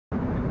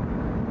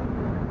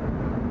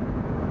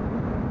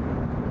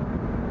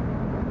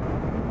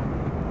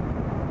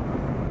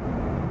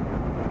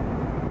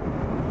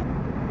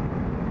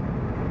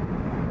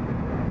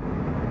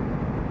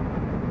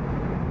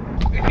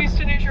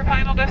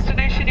final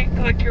destination. You can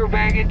collect your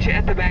baggage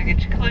at the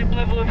baggage claim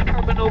level of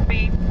Terminal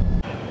B.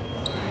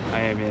 I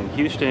am in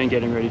Houston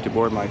getting ready to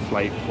board my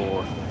flight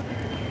for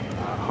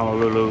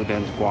Honolulu,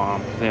 then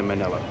Guam, then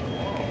Manila.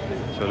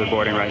 So they're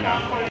boarding right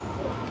now.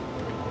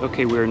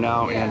 Okay, we're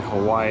now in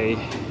Hawaii.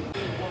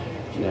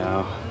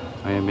 Now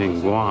I am in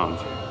Guam.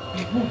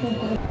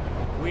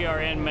 We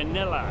are in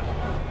Manila,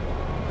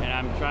 and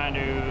I'm trying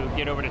to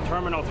get over to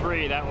Terminal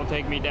 3. That will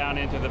take me down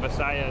into the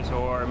Visayas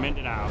or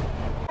Mindanao.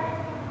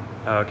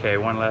 Okay,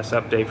 one last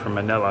update from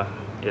Manila.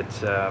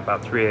 It's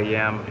about 3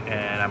 a.m.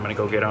 and I'm gonna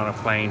go get on a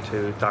plane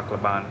to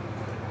Tacloban.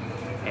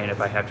 And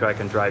if I have to, I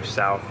can drive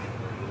south.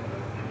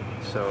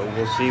 So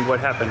we'll see what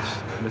happens.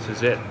 This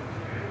is it.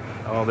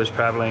 All this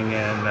traveling,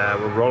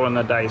 and we're rolling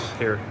the dice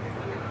here.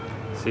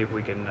 See if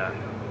we can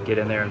get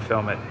in there and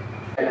film it.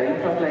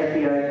 Flight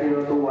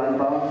PR021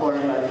 bound for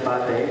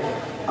Masbate.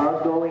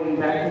 Outgoing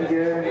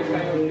passenger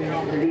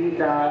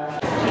Rita.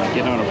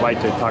 Getting on a flight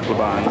to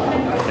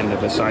Tacloban in the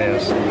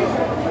Visayas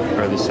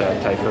for this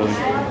typhoon.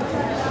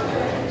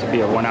 It's to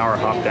be a 1-hour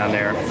hop down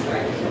there,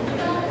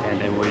 and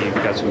then we've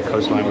got some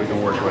coastline we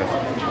can work with.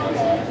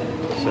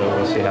 So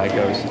we'll see how it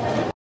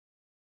goes.